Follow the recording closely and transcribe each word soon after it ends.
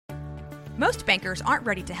Most bankers aren't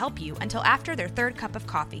ready to help you until after their third cup of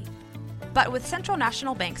coffee. But with Central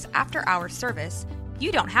National Bank's after-hours service,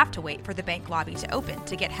 you don't have to wait for the bank lobby to open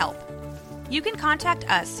to get help. You can contact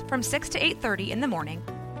us from 6 to 8:30 in the morning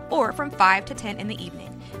or from 5 to 10 in the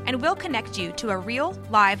evening, and we'll connect you to a real,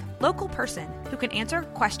 live, local person who can answer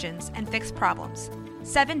questions and fix problems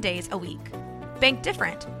 7 days a week. Bank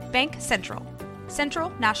different. Bank Central. Central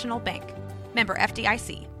National Bank. Member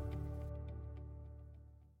FDIC.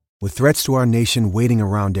 With threats to our nation waiting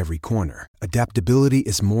around every corner, adaptability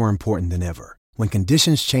is more important than ever. When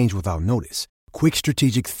conditions change without notice, quick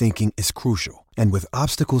strategic thinking is crucial. And with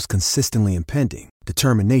obstacles consistently impending,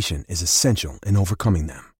 determination is essential in overcoming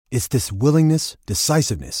them. It's this willingness,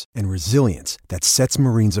 decisiveness, and resilience that sets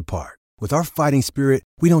Marines apart. With our fighting spirit,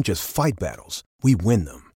 we don't just fight battles, we win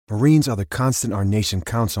them. Marines are the constant our nation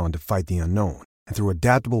counts on to fight the unknown. And through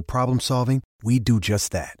adaptable problem solving, we do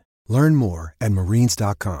just that. Learn more at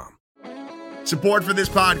marines.com. Support for this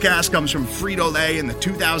podcast comes from Frito-Lay and the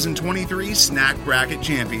 2023 Snack Bracket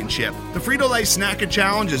Championship. The Frito-Lay Snack It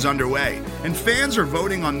Challenge is underway, and fans are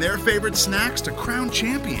voting on their favorite snacks to crown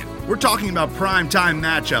champion. We're talking about prime-time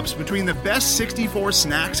matchups between the best 64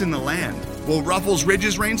 snacks in the land. Will Ruffles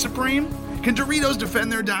Ridges reign supreme? Can Doritos defend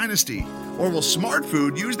their dynasty? Or will Smart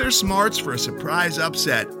Food use their smarts for a surprise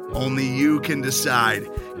upset? Only you can decide.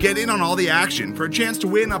 Get in on all the action for a chance to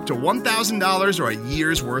win up to $1,000 or a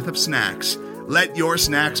year's worth of snacks. Let your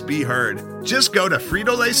snacks be heard. Just go to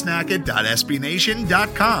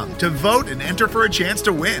fritolaysnacket.sbnation.com to vote and enter for a chance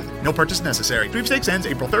to win. No purchase necessary. Sweepstakes ends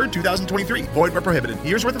April 3rd, 2023. Void where prohibited.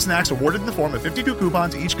 Year's worth of snacks awarded in the form of 52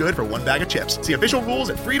 coupons, each good for one bag of chips. See official rules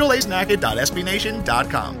at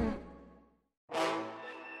fritolaysnacket.sbnation.com.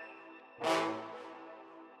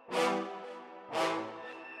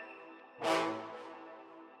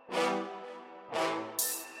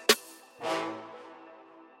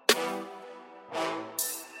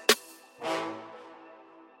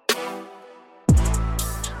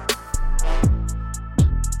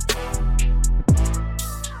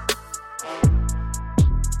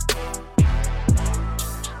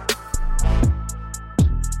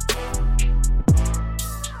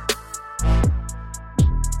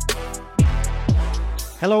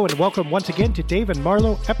 Hello and welcome once again to Dave and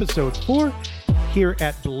Marlow, episode 4, here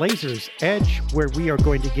at Blazers Edge, where we are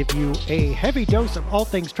going to give you a heavy dose of all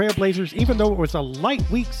things Trailblazers, even though it was a light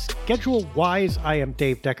week schedule-wise. I am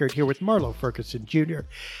Dave Deckard here with Marlow Ferguson Jr.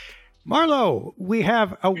 Marlow, we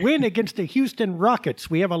have a win against the Houston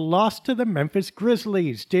Rockets. We have a loss to the Memphis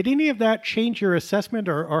Grizzlies. Did any of that change your assessment,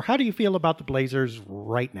 or how do you feel about the Blazers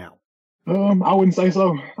right now? I wouldn't say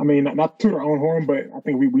so. I mean, not to our own horn, but I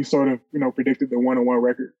think we sort of, predicted the 1-1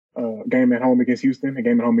 record, game at home against Houston, a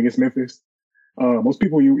game at home against Memphis. Most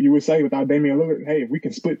people you would say without Damian Lillard, hey, if we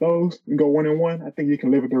can split those and go 1-1, I think you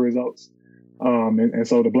can live with the results. And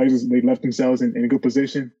so the Blazers, they left themselves in a good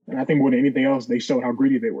position. And I think more than anything else, they showed how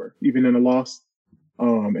greedy they were, even in the loss.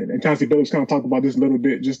 And Chauncey Billups kind of talked about this a little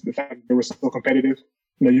bit, just the fact that they were so competitive.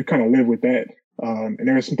 You kind of live with that. And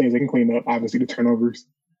there are some things they can clean up, obviously the turnovers.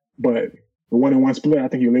 But the 1-1 split, I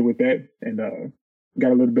think you live with that, and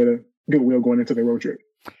got a little bit of goodwill going into the road trip.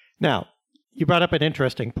 Now, you brought up an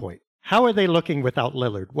interesting point. How are they looking without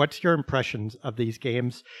Lillard? What's your impressions of these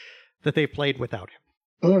games that they've played without him?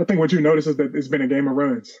 I think what you notice is that it's been a game of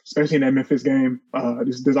runs, especially in that Memphis game.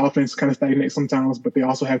 This offense kind of stagnates sometimes, but they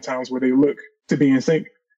also have times where they look to be in sync.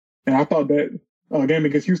 And I thought that game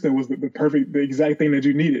against Houston was the exact thing that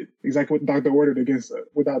you needed, exactly what the doctor ordered against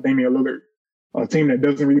without Damian Lillard. A team that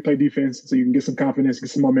doesn't really play defense, so you can get some confidence, get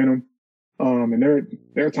some momentum. And there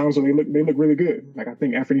are times where they look really good. Like I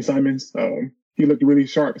think Anthony Simons, he looked really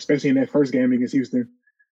sharp, especially in that first game against Houston.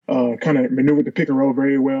 Kind of maneuvered the pick and roll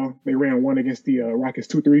very well. They ran one against the Rockets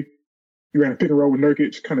 2-3. He ran a pick and roll with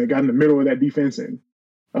Nurkic, kind of got in the middle of that defense and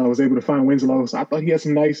was able to find Winslow. So I thought he had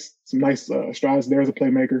some nice strides there as a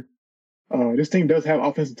playmaker. This team does have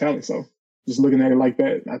offensive talent, so just looking at it like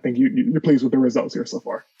that, I think you're pleased with the results here so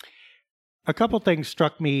far. A couple things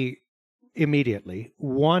struck me immediately.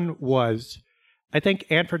 One was, I think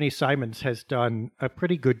Anthony Simons has done a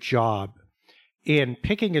pretty good job in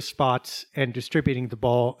picking his spots and distributing the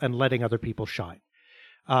ball and letting other people shine.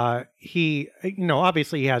 He,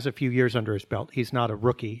 obviously he has a few years under his belt. He's not a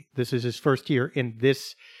rookie. This is his first year in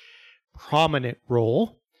this prominent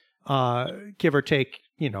role, give or take,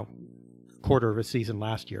 quarter of a season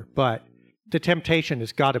last year. But the temptation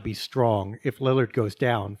has got to be strong if Lillard goes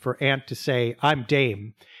down for Ant to say, I'm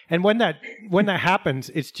Dame. And when that happens,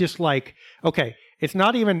 it's just like, okay, it's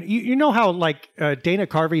not even, you know how Dana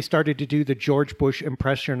Carvey started to do the George Bush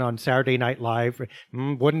impression on Saturday Night Live,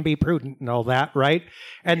 wouldn't be prudent and all that, right?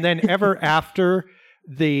 And then ever after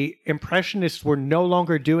the Impressionists were no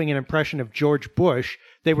longer doing an impression of George Bush.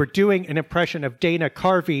 They were doing an impression of Dana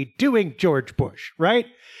Carvey doing George Bush, right?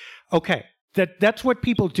 Okay. That's what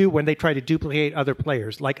people do when they try to duplicate other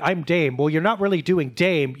players. Like, I'm Dame. Well, you're not really doing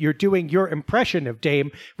Dame. You're doing your impression of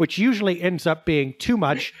Dame, which usually ends up being too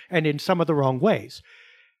much and in some of the wrong ways.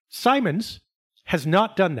 Simons has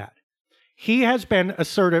not done that. He has been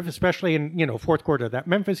assertive, especially in, fourth quarter of that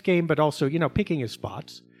Memphis game, but also, picking his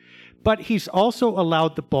spots. But he's also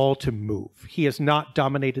allowed the ball to move. He has not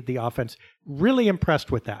dominated the offense. Really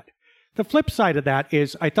impressed with that. The flip side of that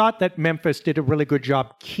is I thought that Memphis did a really good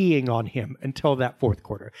job keying on him until that fourth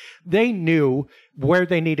quarter. They knew where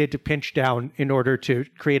they needed to pinch down in order to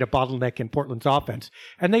create a bottleneck in Portland's offense.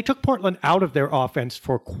 And they took Portland out of their offense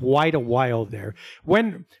for quite a while there.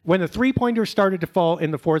 When the three-pointers started to fall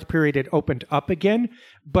in the fourth period, it opened up again.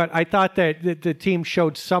 But I thought that the team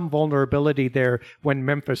showed some vulnerability there when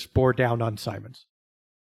Memphis bore down on Simons.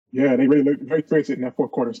 Yeah, they really looked very threatened in that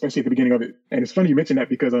fourth quarter, especially at the beginning of it. And it's funny you mentioned that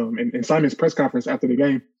because in Simon's press conference after the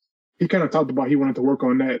game, he kind of talked about he wanted to work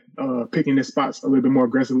on that, picking his spots a little bit more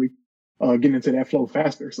aggressively, getting into that flow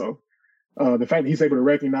faster. So the fact that he's able to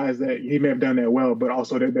recognize that he may have done that well, but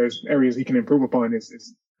also that there's areas he can improve upon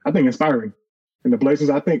is I think, inspiring. And the Blazers,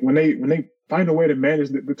 I think, when they find a way to manage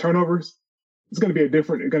the turnovers, it's going to be a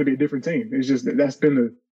different team. It's just that's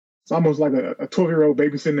been it's almost like a 12-year-old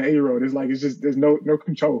babysitting an 8-year-old. It's just there's no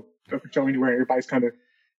control anywhere. Everybody's kind of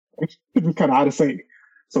out of sync.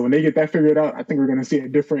 So when they get that figured out, I think we're going to see a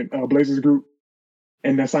different Blazers group.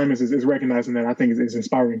 And that Simons is recognizing that. I think is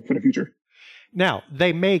inspiring for the future. Now,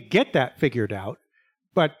 they may get that figured out,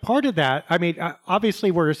 but part of that,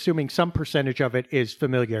 obviously we're assuming some percentage of it is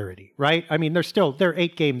familiarity, right? They're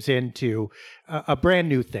 8 games into a brand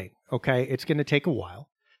new thing, okay? It's going to take a while.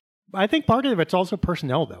 I think part of it's also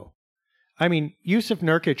personnel, though. Yusuf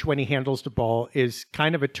Nurkic, when he handles the ball, is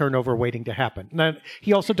kind of a turnover waiting to happen. Now,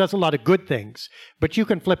 he also does a lot of good things, but you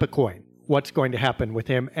can flip a coin what's going to happen with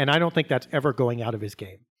him, and I don't think that's ever going out of his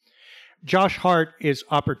game. Josh Hart is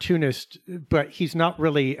opportunist, but he's not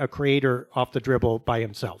really a creator off the dribble by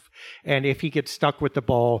himself. And if he gets stuck with the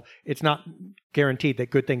ball, it's not guaranteed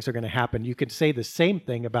that good things are going to happen. You can say the same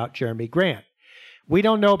thing about Jeremy Grant. We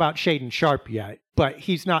don't know about Shaedon Sharpe yet, but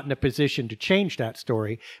he's not in a position to change that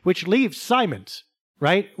story, which leaves Simons,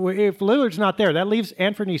 right? If Lillard's not there, that leaves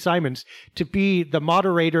Anthony Simons to be the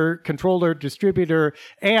moderator, controller, distributor,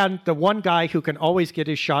 and the one guy who can always get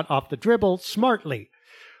his shot off the dribble smartly.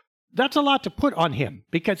 That's a lot to put on him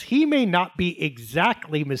because he may not be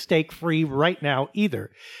exactly mistake-free right now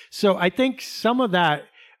either. So I think some of that,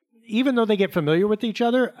 even though they get familiar with each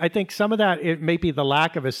other, I think some of that it may be the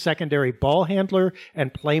lack of a secondary ball handler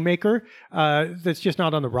and playmaker that's just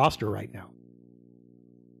not on the roster right now.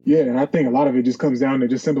 Yeah, and I think a lot of it just comes down to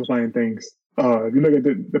just simplifying things. If you look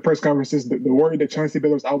at the press conferences, the word that Chauncey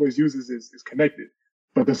Billups always uses is connected.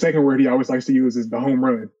 But the second word he always likes to use is the home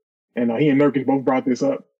run. And he and Nurkic both brought this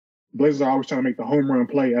up. Blazers are always trying to make the home run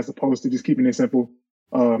play as opposed to just keeping it simple,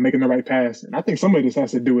 making the right pass. And I think some of this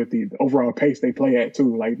has to do with the overall pace they play at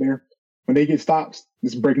too. Like when they get stops,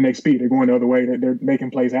 it's breakneck speed. They're going the other way. They're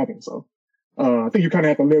making plays happen. So I think you kind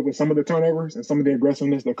of have to live with some of the turnovers and some of the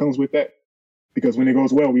aggressiveness that comes with that. Because when it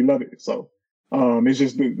goes well, we love it. So it's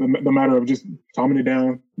just the matter of just calming it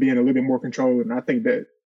down, being a little bit more controlled. And I think that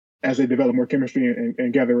as they develop more chemistry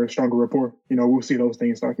and gather a stronger rapport, we'll see those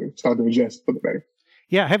things start to adjust for the better.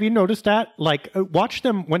 Yeah, have you noticed that? Watch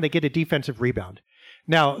them when they get a defensive rebound.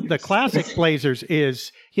 Now, the classic Blazers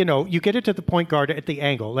is, you get it to the point guard at the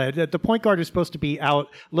angle. The point guard is supposed to be out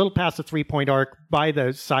a little past the three-point arc by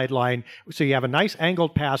the sideline. So you have a nice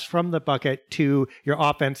angled pass from the bucket to your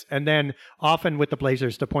offense. And then often with the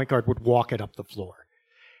Blazers, the point guard would walk it up the floor.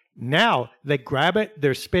 Now they grab it,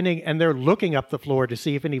 they're spinning, and they're looking up the floor to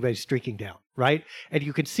see if anybody's streaking down, right? And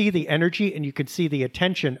you can see the energy and you can see the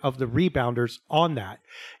attention of the rebounders on that.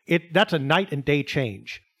 That's a night and day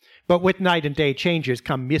change. But with night and day changes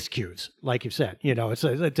come miscues, like you said.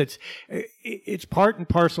 It's part and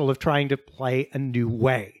parcel of trying to play a new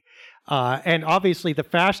way. And obviously, the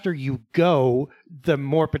faster you go, the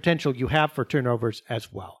more potential you have for turnovers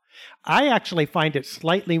as well. I actually find it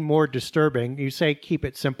slightly more disturbing. You say keep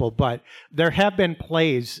it simple, but there have been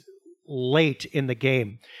plays late in the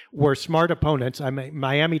game where smart opponents,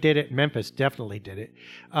 Miami did it, Memphis definitely did it,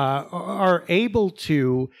 are able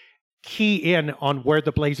to key in on where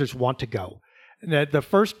the Blazers want to go. The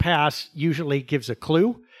first pass usually gives a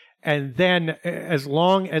clue. And then as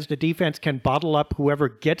long as the defense can bottle up whoever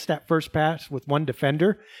gets that first pass with one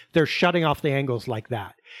defender, they're shutting off the angles like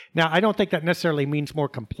that. Now, I don't think that necessarily means more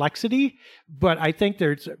complexity, but I think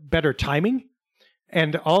there's better timing.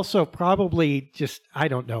 And also probably just, I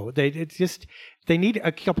don't know, they need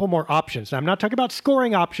a couple more options. I'm not talking about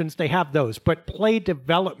scoring options. They have those, but play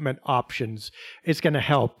development options is going to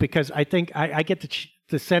help, because I think I get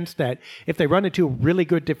the sense that if they run into a really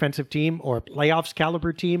good defensive team or a playoffs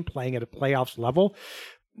caliber team playing at a playoffs level,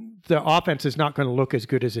 the offense is not going to look as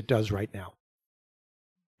good as it does right now.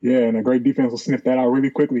 Yeah, and a great defense will sniff that out really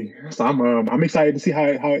quickly. So I'm excited to see how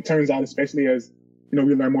it turns out, especially as we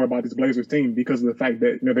learn more about this Blazers team because of the fact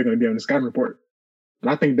that they're going to be on the scouting report. And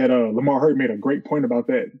I think that Lamar Hurt made a great point about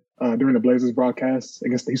that during the Blazers broadcast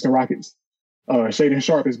against the Houston Rockets. Shaedon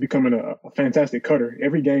Sharpe is becoming a fantastic cutter.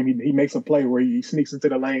 Every game he makes a play where he sneaks into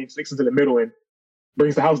the lane, sneaks into the middle, and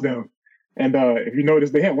brings the house down. And if you notice,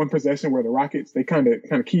 they had one possession where the Rockets, they kind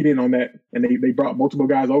of keyed in on that, and they brought multiple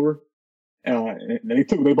guys over. And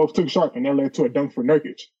they both took Sharpe, and that led to a dunk for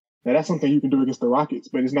Nurkic. Now that's something you can do against the Rockets,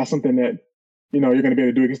 but it's not something that you're going to be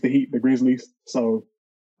able to do against the Heat, the Grizzlies. So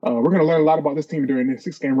we're going to learn a lot about this team during this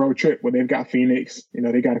 6-game road trip where they've got Phoenix.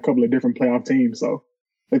 They got a couple of different playoff teams. So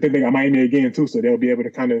they think they got Miami again too, so they'll be able to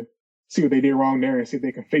kind of see what they did wrong there and see if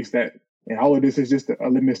they can fix that. And all of this is just a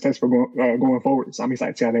litmus test for going forward. So I'm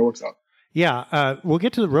excited to see how that works out. Yeah, we'll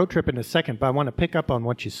get to the road trip in a second, but I want to pick up on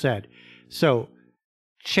what you said. So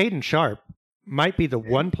Shaedon Sharpe might be the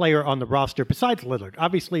one player on the roster besides Lillard.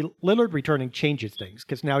 Obviously, Lillard returning changes things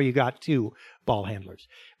because now you got 2 ball handlers.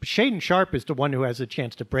 But Shaedon Sharpe is the one who has a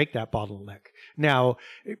chance to break that bottleneck. Now,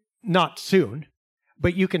 not soon,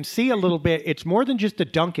 but you can see a little bit. It's more than just the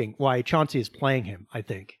dunking why Chauncey is playing him, I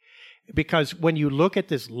think. Because when you look at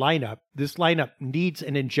this lineup needs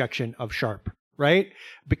an injection of Sharpe. Right?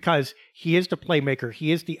 Because he is the playmaker.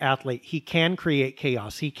 He is the athlete. He can create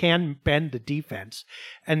chaos. He can bend the defense.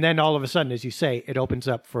 And then all of a sudden, as you say, it opens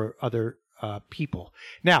up for other people.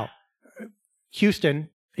 Now, Houston,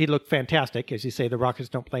 he looked fantastic. As you say, the Rockets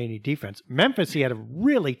don't play any defense. Memphis, he had a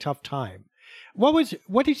really tough time.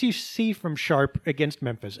 What did you see from Sharpe against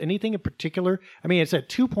Memphis? Anything in particular? I mean, it's a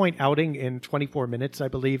 2-point outing in 24 minutes, I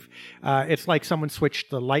believe. It's like someone switched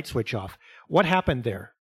the light switch off. What happened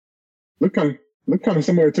there? Look kind of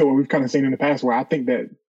similar to what we've kind of seen in the past, where I think that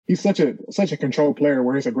he's such a controlled player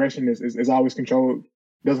where his aggression is always controlled.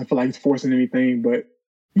 Doesn't feel like he's forcing anything, but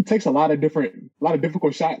he takes a lot of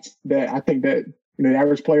difficult shots that I think that the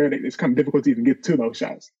average player, it's kind of difficult to even get to those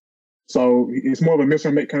shots. So it's more of a miss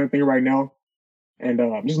or make kind of thing right now. And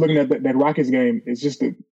just looking at that Rockets game, it's just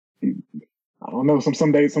I don't know.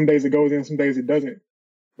 Some days it goes in, some days it doesn't.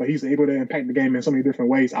 But he's able to impact the game in so many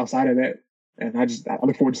different ways outside of that. And I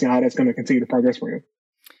look forward to seeing how that's going to continue to progress for him.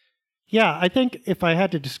 Yeah, I think if I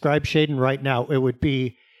had to describe Shaedon right now, it would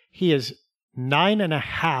be he is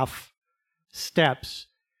 9.5 steps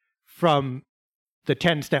from the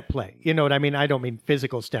 10-step play. You know what I mean? I don't mean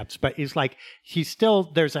physical steps, but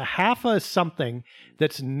there's a half of something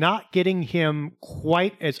that's not getting him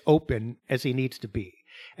quite as open as he needs to be.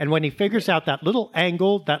 And when he figures out that little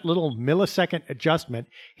angle, that little millisecond adjustment,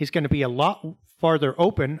 he's going to be a lot farther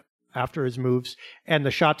open after his moves, and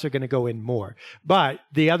the shots are going to go in more. But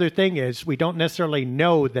the other thing is, we don't necessarily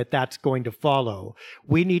know that that's going to follow.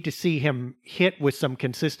 We need to see him hit with some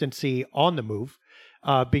consistency on the move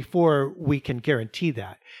before we can guarantee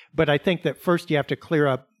that. But I think that first you have to clear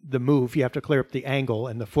up the move, you have to clear up the angle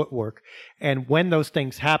and the footwork. And when those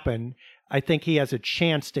things happen, I think he has a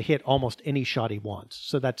chance to hit almost any shot he wants.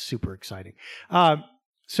 So that's super exciting.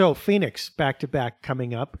 So Phoenix back-to-back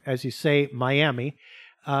coming up. As you say, Miami.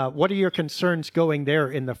 What are your concerns going there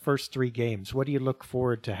in the first 3 games? What do you look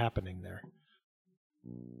forward to happening there?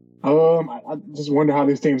 I just wonder how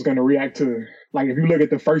this team's going to react to, like, if you look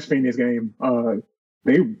at the first Phoenix game,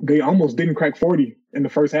 they almost didn't crack 40 in the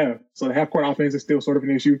first half. So the half-court offense is still sort of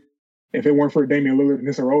an issue. If it weren't for Damian Lillard and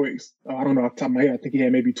his heroics, I don't know off the top of my head, I think he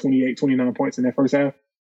had maybe 28, 29 points in that first half.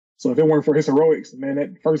 So if it weren't for his heroics, man,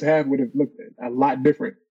 that first half would have looked a lot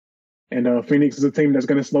different. And Phoenix is a team that's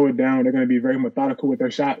going to slow it down. They're going to be very methodical with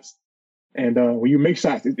their shots. And when you make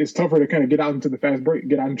shots, it's tougher to kind of get out into the fast break,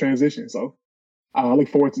 get out in transition. So I look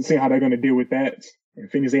forward to seeing how they're going to deal with that.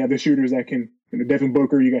 And Phoenix, they have the shooters that can, Devin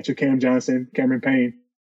Booker, you got your Cam Johnson, Cameron Payne,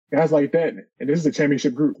 guys like that. And this is a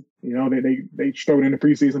championship group. They struggled in the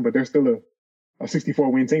preseason, but they're still a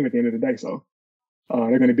 64-win team at the end of the day. So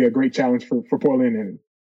they're going to be a great challenge for Portland. And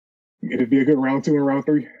it'll be a good round 2 and round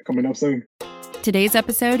 3 coming up soon. Today's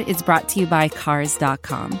episode is brought to you by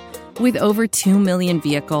Cars.com. With over 2 million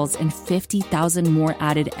vehicles and 50,000 more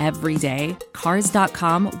added every day,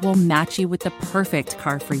 Cars.com will match you with the perfect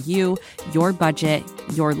car for you, your budget,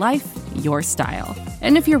 your life, your style.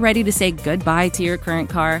 And if you're ready to say goodbye to your current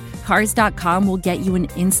car, Cars.com will get you an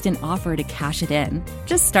instant offer to cash it in.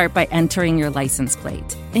 Just start by entering your license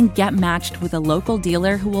plate and get matched with a local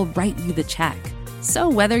dealer who will write you the check. So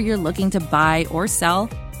whether you're looking to buy or sell,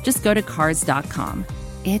 just go to Cars.com.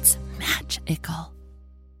 It's magical.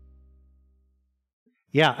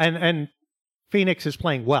 Yeah, and Phoenix is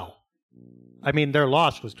playing well. I mean, their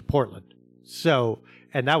loss was to Portland. So,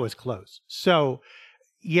 and that was close. So,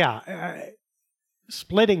 yeah,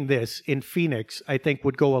 splitting this in Phoenix, I think,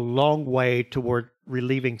 would go a long way toward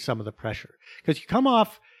relieving some of the pressure. Because you come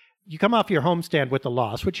off your homestand with a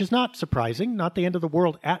loss, which is not surprising, not the end of the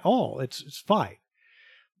world at all. It's fine.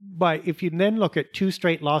 But if you then look at 2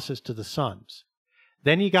 straight losses to the Suns,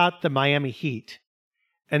 then you got the Miami Heat,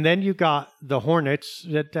 and then you got the Hornets.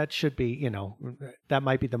 That should be, that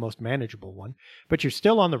might be the most manageable one. But you're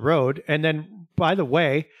still on the road. And then, by the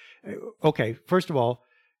way, okay, first of all,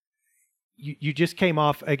 you just came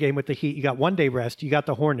off a game with the Heat. You got 1 day rest. You got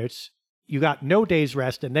the Hornets. You got no days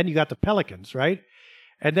rest. And then you got the Pelicans, right?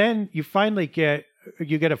 And then you finally get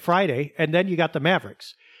a Friday, and then you got the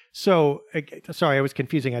Mavericks. So, sorry, I was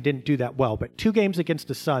confusing. I didn't do that well. But 2 games against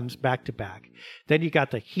the Suns back-to-back. Then you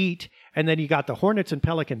got the Heat, and then you got the Hornets and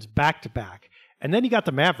Pelicans back-to-back. And then you got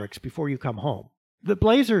the Mavericks before you come home. The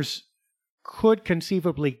Blazers could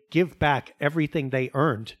conceivably give back everything they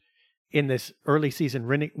earned in this early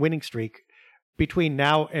season winning streak between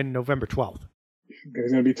now and November 12th.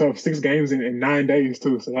 It's going to be tough. 6 games in 9 days,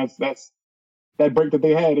 too. So that's that break that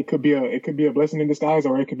they had. It could be a blessing in disguise,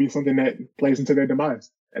 or it could be something that plays into their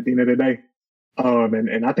demise at the end of the day.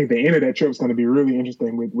 And I think the end of that trip is going to be really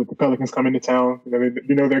interesting with the Pelicans coming to town. They're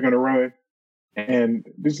going to run. And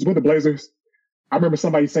this is with the Blazers. I remember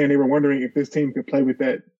somebody saying they were wondering if this team could play with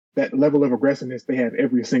that level of aggressiveness they have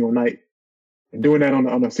every single night. And doing that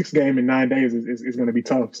on a 6 game in 9 days is going to be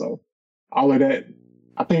tough. So all of that,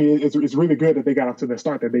 I think it's really good that they got off to the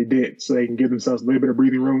start that they did, so they can give themselves a little bit of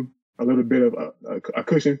breathing room, a little bit of a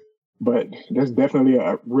cushion. But there's definitely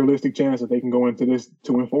a realistic chance that they can go into this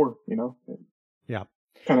 2-4, Yeah.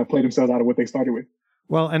 Kind of play themselves out of what they started with.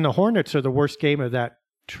 Well, and the Hornets are the worst game of that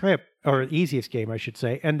trip, or easiest game, I should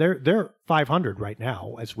say. And they're 500 right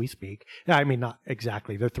now as we speak. I mean, not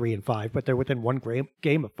exactly. They're 3-5, but they're within 1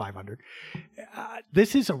 game of 500.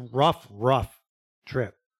 This is a rough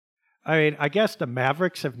trip. I mean, I guess the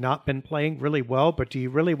Mavericks have not been playing really well, but do you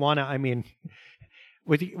really want to, I mean,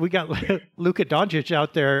 we got Luka Doncic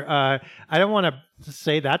out there. I don't want to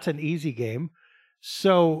say that's an easy game.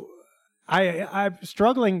 So I'm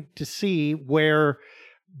struggling to see where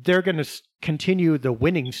they're going to continue the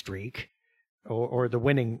winning streak or the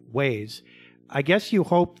winning ways. I guess you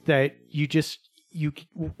hope that you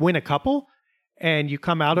win a couple and you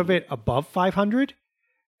come out of it above 500,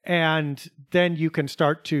 and then you can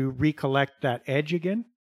start to recollect that edge again.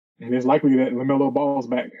 And it's likely that LaMelo Ball's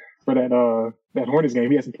back for that Hornets game.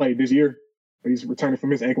 He hasn't played this year, but he's returning from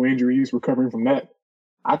his ankle injury. He's recovering from that.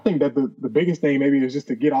 I think that the biggest thing maybe is just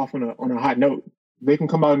to get off on a hot note. They can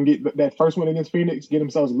come out and get that first one against Phoenix, get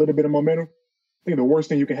themselves a little bit of momentum. I think the worst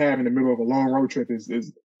thing you can have in the middle of a long road trip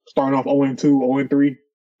is starting off 0-2, 0-3,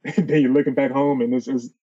 and then you're looking back home, and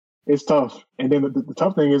it's tough. And then the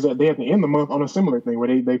tough thing is that they have to end the month on a similar thing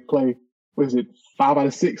where they play, 5 out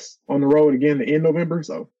of 6 on the road again to end November.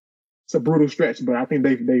 So it's a brutal stretch, but I think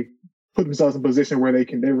they put themselves in a position where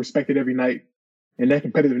they're respected every night, and that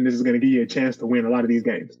competitiveness is going to give you a chance to win a lot of these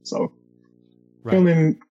games. So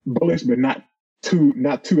feeling bullish, but not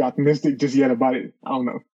too optimistic just yet about it. I don't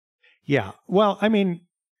know. Yeah. Well, I mean,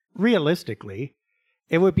 realistically,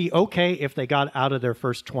 it would be okay if they got out of their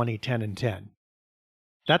first 20, 10-10.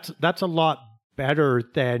 That's a lot better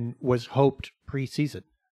than was hoped preseason,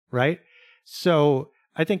 right? So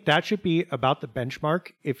I think that should be about the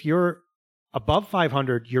benchmark. If you're above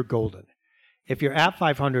 500, you're golden. If you're at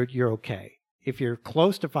 500, you're okay. If you're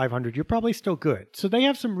close to 500, you're probably still good. So they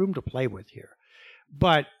have some room to play with here.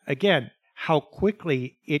 But again, how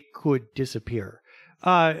quickly it could disappear.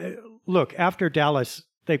 Look, after Dallas,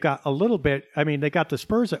 they've got a little bit. I mean, they got the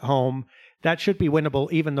Spurs at home. That should be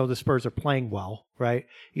winnable, even though the Spurs are playing well, right?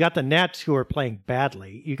 You got the Nets, who are playing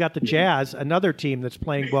badly. You got the Jazz, another team that's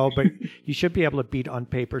playing well, but you should be able to beat on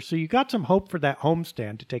paper. So you got some hope for that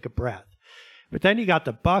homestand to take a breath. But then you got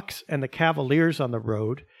the Bucks and the Cavaliers on the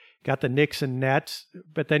road. Got the Knicks and Nets,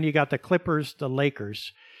 but then you got the Clippers, the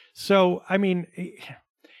Lakers. So, I mean,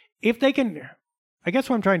 if they can, I guess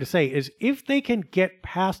what I'm trying to say is if they can get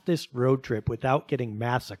past this road trip without getting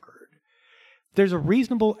massacred, there's a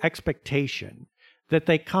reasonable expectation that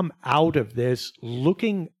they come out of this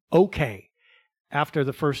looking okay after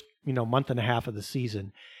the first, month and a half of the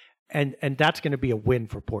season. And that's going to be a win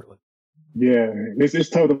for Portland. Yeah, it's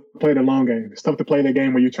tough to play the long game. It's tough to play the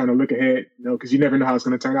game where you're trying to look ahead, because you never know how it's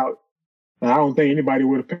going to turn out. Now, I don't think anybody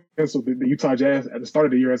would have penciled the Utah Jazz at the start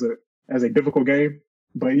of the year as a difficult game,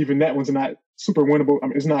 but even that one's not super winnable. I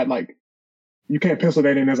mean, it's not like you can't pencil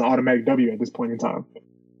that in as an automatic W at this point in time.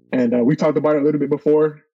 And we talked about it a little bit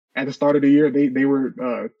before. At the start of the year, they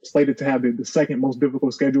were slated to have the second most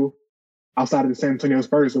difficult schedule outside of the San Antonio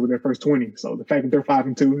Spurs over their first 20. So the fact that they're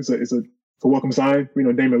 5-2 is a welcome sign.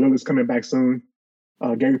 Damian Lillard's coming back soon.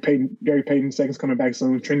 Gary Payton second's coming back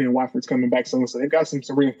soon. Trendon Watford's coming back soon. So they've got some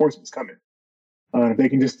reinforcements coming. If they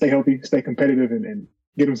can just stay healthy, stay competitive, and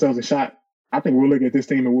get themselves a shot, I think we'll look at this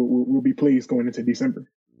team and we'll be pleased going into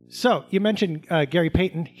December. So you mentioned Gary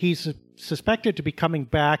Payton. He's suspected to be coming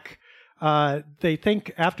back. They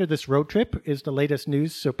think after this road trip is the latest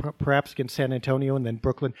news, so perhaps against San Antonio and then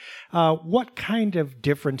Brooklyn. What kind of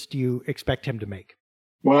difference do you expect him to make?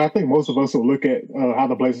 Well, I think most of us will look at how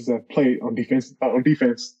the Blazers have played on defense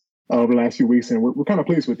over the last few weeks, and we're kind of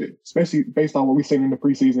pleased with it, especially based on what we've seen in the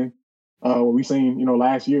preseason, what we've seen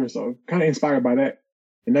last year. So kind of inspired by that.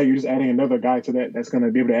 And now you're just adding another guy to that that's going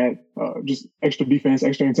to be able to add just extra defense,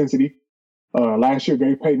 extra intensity. Last year,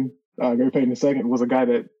 Gary Payton II was a guy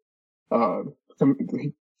that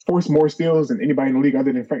he forced more steals than anybody in the league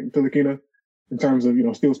other than Frank Ntilikina in terms of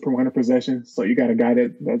steals per 100 possessions. So you got a guy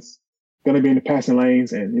that's going to be in the passing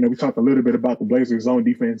lanes. And we talked a little bit about the Blazers' zone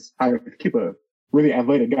defense, how to keep a really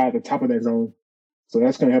athletic guy at the top of that zone. So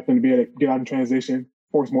that's going to help them to be able to get out in transition,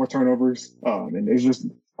 force more turnovers, and it's just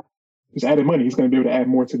added money. He's going to be able to add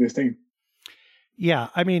more to this team. Yeah,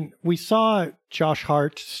 I mean, we saw Josh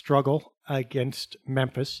Hart struggle against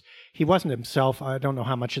Memphis. He wasn't himself. I don't know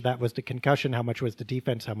how much of that was the concussion, how much was the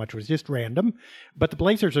defense, how much was just random. But the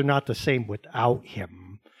Blazers are not the same without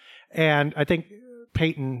him. And I think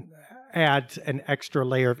Peyton adds an extra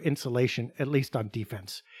layer of insulation, at least on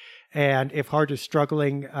defense. And if Hart is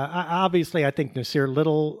struggling, obviously I think Nasir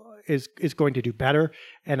Little is going to do better,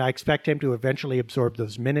 and I expect him to eventually absorb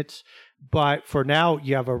those minutes. But for now,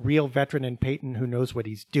 you have a real veteran in Peyton who knows what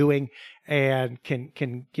he's doing and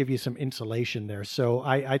can give you some insulation there. So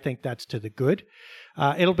I think that's to the good.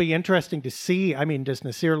 It'll be interesting to see. I mean, does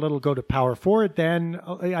Nasir Little go to power forward then?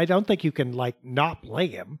 I don't think you can not play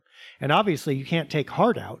him. And obviously you can't take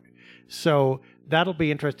Hart out. So that'll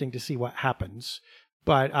be interesting to see what happens.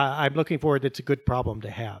 But I'm looking forward. It's a good problem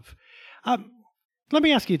to have. Let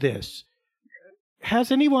me ask you this.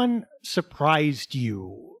 Has anyone surprised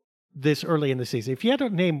you this early in the season? If you had to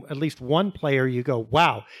name at least one player, you go,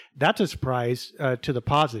 wow, that's a surprise to the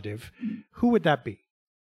positive. Who would that be?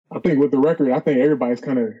 I think with the record, I think everybody's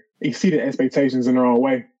kind of exceeded expectations in their own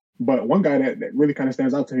way. But one guy that really kind of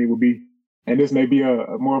stands out to me would be, and this may be a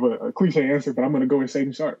more of a cliche answer, but I'm going to go with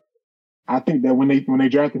Shaedon Sharpe. I think that when they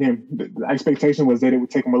drafted him, the expectation was that it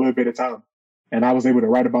would take him a little bit of time. And I was able to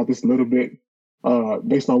write about this a little bit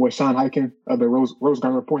based on what Sean Highkin of the Rose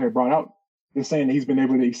Garden Report had brought out. Just saying that he's been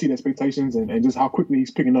able to exceed expectations and just how quickly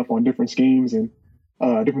he's picking up on different schemes and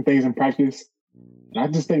different things in practice. And I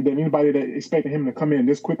just think that anybody that expected him to come in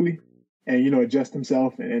this quickly and, adjust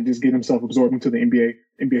himself and just get himself absorbed into the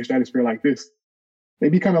NBA stratosphere like this,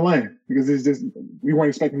 they'd be kind of lying, because it's just, we weren't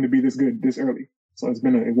expecting him to be this good this early. So it's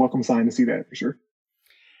been a welcome sign to see that for sure.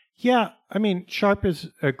 Yeah, I mean, Sharpe is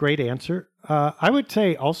a great answer. I would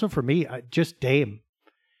say also for me, just Dame.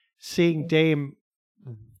 Seeing Dame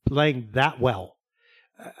playing that well.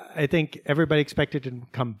 I think everybody expected him to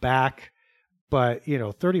come back, but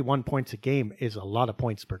 31 points a game is a lot of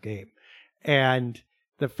points per game. And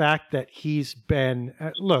the fact that he's been,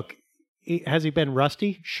 has he been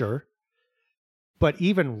rusty? Sure. But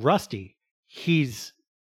even rusty, he's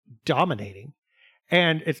dominating.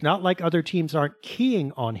 And it's not like other teams aren't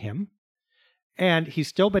keying on him. And he's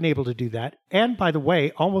still been able to do that. And by the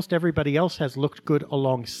way, almost everybody else has looked good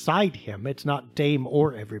alongside him. It's not Dame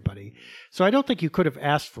or everybody. So I don't think you could have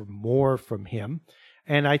asked for more from him.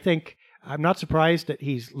 And I think I'm not surprised that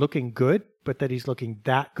he's looking good, but that he's looking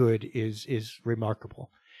that good is remarkable.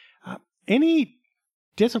 Any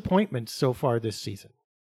disappointments so far this season?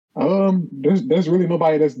 There's really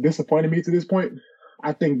nobody that's disappointed me to this point.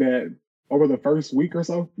 I think that over the first week or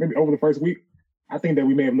so, maybe over the first week, I think that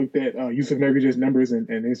we may have looked at Yusuf Nurkic's numbers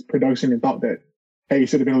and his production and thought that, hey, he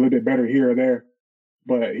should have been a little bit better here or there.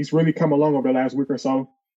 But he's really come along over the last week or so.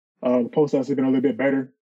 The post-ups have been a little bit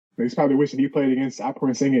better. He's probably wishing he played against Alper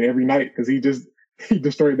and Singing every night, because he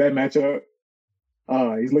destroyed that matchup.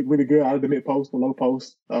 He's looked really good out of the mid-post, the low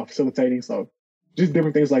post, facilitating. So just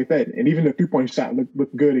different things like that. And even the three-point shot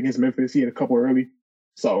looked good against Memphis. He had a couple early.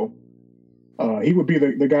 So he would be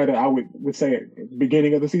the guy that I would say at the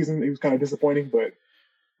beginning of the season he was kind of disappointing, but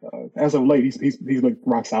as of late, he's looked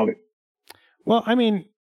rock solid. Well, I mean,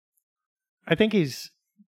 I think he's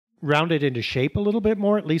rounded into shape a little bit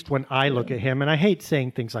more, at least when I look at him. And I hate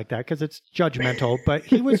saying things like that because it's judgmental, but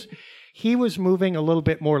he was moving a little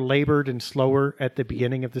bit more labored and slower at the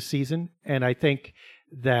beginning of the season. And I think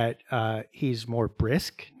that he's more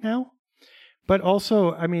brisk now. But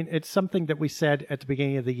also, I mean, it's something that we said at the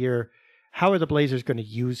beginning of the year. How are the Blazers going to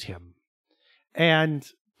use him? And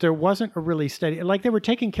there wasn't a really steady, like they were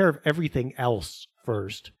taking care of everything else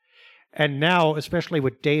first. And now, especially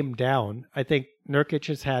with Dame down, I think Nurkic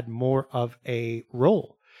has had more of a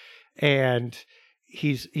role. And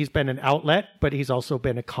he's been an outlet, but he's also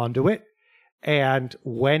been a conduit. And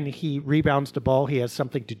when he rebounds the ball, he has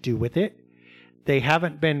something to do with it. They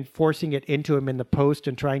haven't been forcing it into him in the post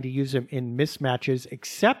and trying to use him in mismatches,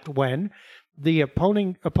 except when the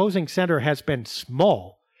opposing center has been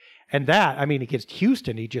small. And that, I mean, against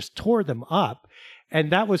Houston, he just tore them up.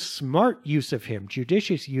 And that was smart use of him,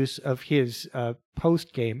 judicious use of his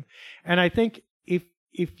post game. And I think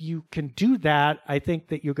if you can do that, I think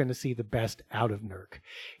that you're going to see the best out of Nurk.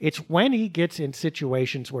 It's when he gets in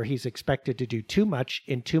situations where he's expected to do too much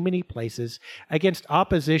in too many places against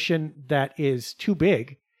opposition that is too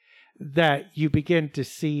big that you begin to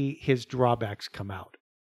see his drawbacks come out.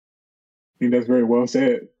 I think that's very well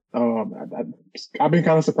said. I've been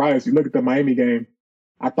kind of surprised. You look at the Miami game.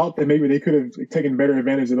 I thought that maybe they could have taken better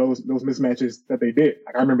advantage of those mismatches that they did.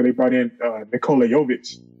 Like I remember they brought in Nikola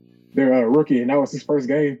Jovic, their rookie, and that was his first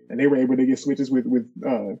game, and they were able to get switches with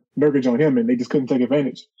Nurkic on him, and they just couldn't take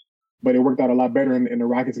advantage. But it worked out a lot better in the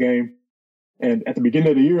Rockets game. And at the beginning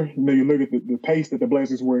of the year, you look at the pace that the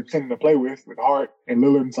Blazers were tending to play with Hart and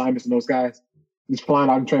Lillard and Simons and those guys, just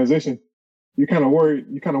flying out in transition. You kind of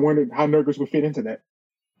wondered how Nurkic would fit into that.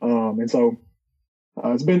 And so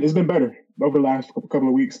it's been better over the last couple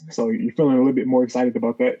of weeks. So you're feeling a little bit more excited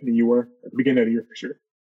about that than you were at the beginning of the year for sure.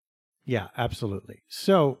 Yeah, absolutely.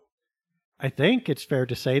 So I think it's fair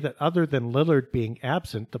to say that other than Lillard being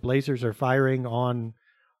absent, the Blazers are firing on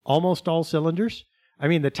almost all cylinders. I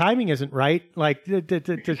mean, the timing isn't right. Like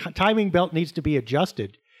the timing belt needs to be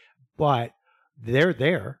adjusted, but they're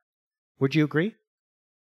there. Would you agree?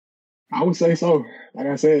 I would say so. Like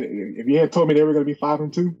I said, if you had told me they were going to be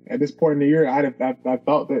 5-2 at this point in the year, I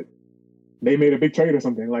thought that they made a big trade or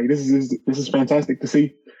something. Like this is fantastic to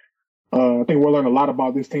see. I think we'll learn a lot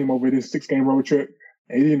about this team over this 6-game road trip.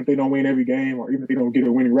 And even if they don't win every game, or even if they don't get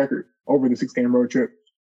a winning record over the 6-game road trip,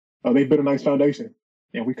 they built a nice foundation,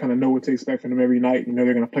 and we kind of know what to expect from them every night. You know,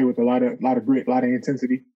 they're going to play with a lot of grit, a lot of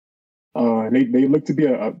intensity. And they look to be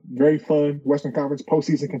a very fun Western Conference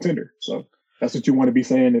postseason contender. So that's what you want to be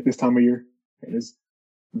saying at this time of year. And it's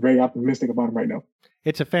very optimistic about them right now.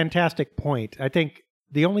 It's a fantastic point. I think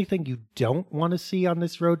the only thing you don't want to see on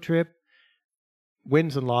this road trip,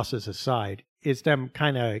 wins and losses aside, is them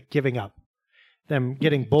kind of giving up. Them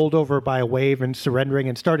getting bowled over by a wave and surrendering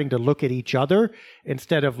and starting to look at each other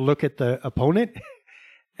instead of look at the opponent.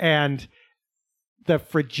 And the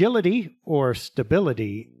fragility or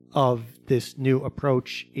stability of this new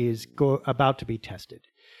approach is about to be tested.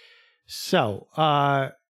 So,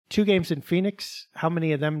 2 games in Phoenix, how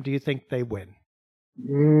many of them do you think they win?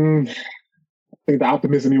 I think the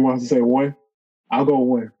optimist in me wants to say 1. I'll go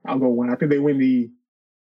 1. I think they win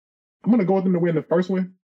I'm going to go with them to win the first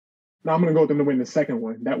one. No, I'm going to go with them to win the second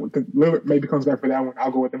one. That would, Lillard maybe comes back for that one.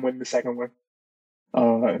 I'll go with them winning the second one.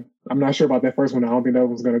 I'm not sure about that first one. I don't think that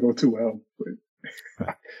one's going to go too well,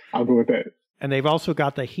 but I'll go with that. And they've also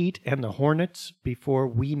got the Heat and the Hornets before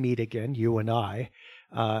we meet again, you and I.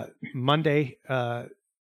 Monday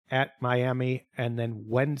at Miami, and then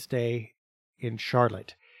Wednesday in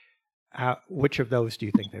Charlotte. Which of those do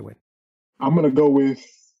you think they win? I'm going to go with,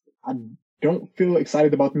 I don't feel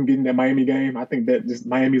excited about them getting that Miami game. I think that just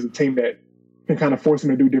Miami is a team that can kind of force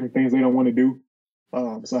them to do different things they don't want to do.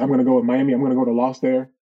 So I'm going to go with Miami. I'm going to go to loss there.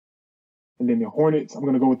 And then the Hornets, I'm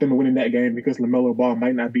going to go with them winning that game because LaMelo Ball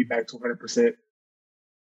might not be back to 100%. And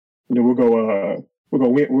then we'll go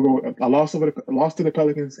a loss to the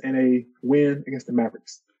Pelicans and a win against the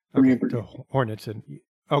Mavericks. 3-3. The Hornets and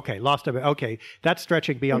lost to okay. That's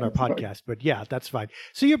stretching beyond our podcast, but yeah, that's fine.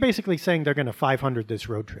 So you're basically saying they're going to 500 this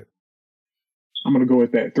road trip. I'm going to go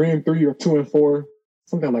with that 3-3 or 2-4,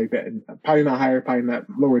 something like that. Probably not higher, probably not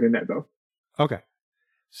lower than that though. Okay,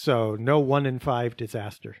 so no 1-5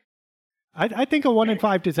 disaster. I think a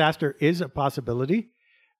 1-5 disaster is a possibility.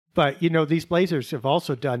 But, these Blazers have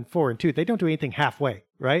also done 4-2. They don't do anything halfway,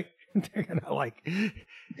 right? They're going to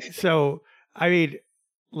so, I mean,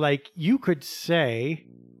 you could say,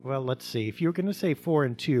 well, let's see. If you're going to say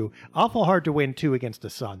 4-2, awful hard to win 2 against the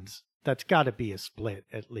Suns. That's got to be a split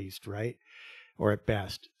at least, right? Or at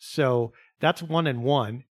best. So that's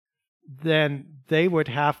 1-1. then they would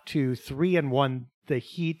have to 3-1 the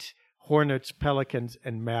Heat, Hornets, Pelicans,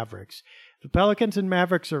 and Mavericks. The Pelicans and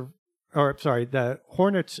Mavericks the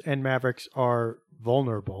Hornets and Mavericks are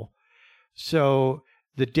vulnerable. So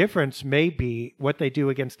the difference may be what they do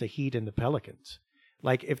against the Heat and the Pelicans.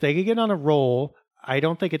 Like, if they could get on a roll, I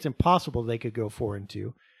don't think it's impossible they could go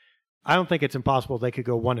 4-2. I don't think it's impossible they could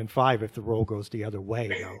go 1-5 if the roll goes the other way,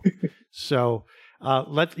 though. So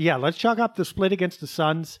let's chalk up the split against the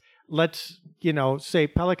Suns. Let's say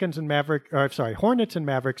Hornets and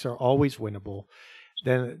Mavericks are always winnable.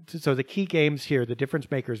 Then, so the key games here, the difference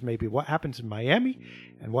makers may be what happens in Miami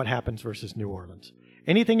and what happens versus New Orleans.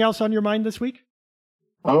 Anything else on your mind this week?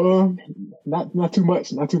 Not too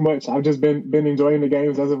much. I've just been enjoying the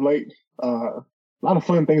games as of late. A lot of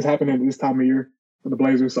fun things happening at this time of year for the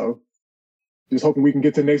Blazers. So just hoping we can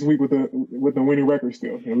get to next week with the winning record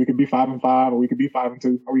still. We could be 5-5, or we could be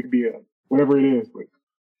 5-2, or we could be whatever it is. But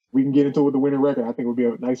we can get into it with the winning record. I think it would be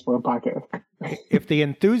a nice, fun podcast. If the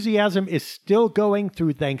enthusiasm is still going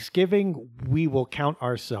through Thanksgiving, we will count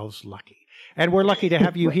ourselves lucky. And we're lucky to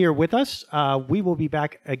have you here with us. We will be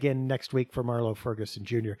back again next week for Marlow Ferguson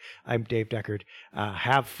Jr. I'm Dave Deckard.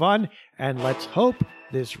 Have fun, and let's hope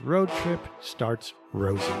this road trip starts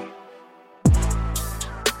rosy.